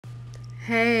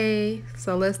Hey,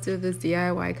 so let's do this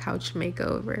DIY couch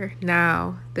makeover.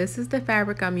 Now, this is the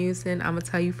fabric I'm using. I'm gonna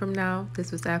tell you from now,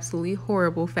 this was absolutely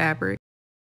horrible fabric.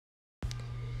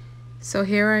 So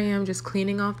here I am just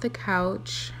cleaning off the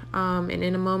couch. And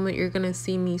in a moment, you're gonna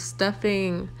see me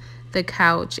stuffing the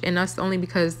couch, and that's only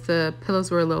because the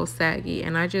pillows were a little saggy,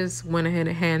 and I just went ahead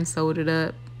and hand sewed it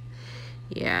up.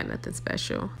 Yeah, nothing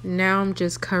special. Now I'm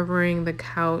just covering the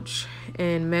couch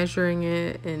and measuring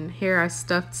it, and here I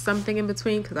stuffed something in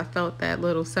between because I felt that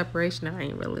little separation and I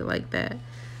ain't really like that. And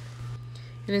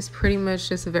it's pretty much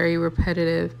just a very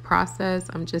repetitive process.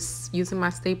 I'm just using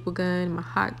my staple gun, my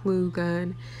hot glue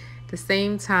gun. At the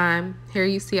same time, here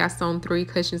you see I sewn 3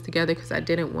 cushions together because I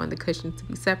didn't want the cushions to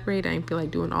be separated. I didn't feel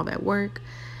like doing all that work.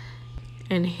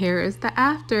 And here is the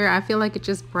after. I feel like it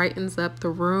just brightens up the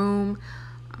room.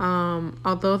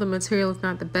 Although the material is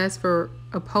not the best for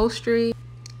upholstery,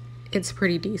 it's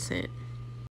pretty decent.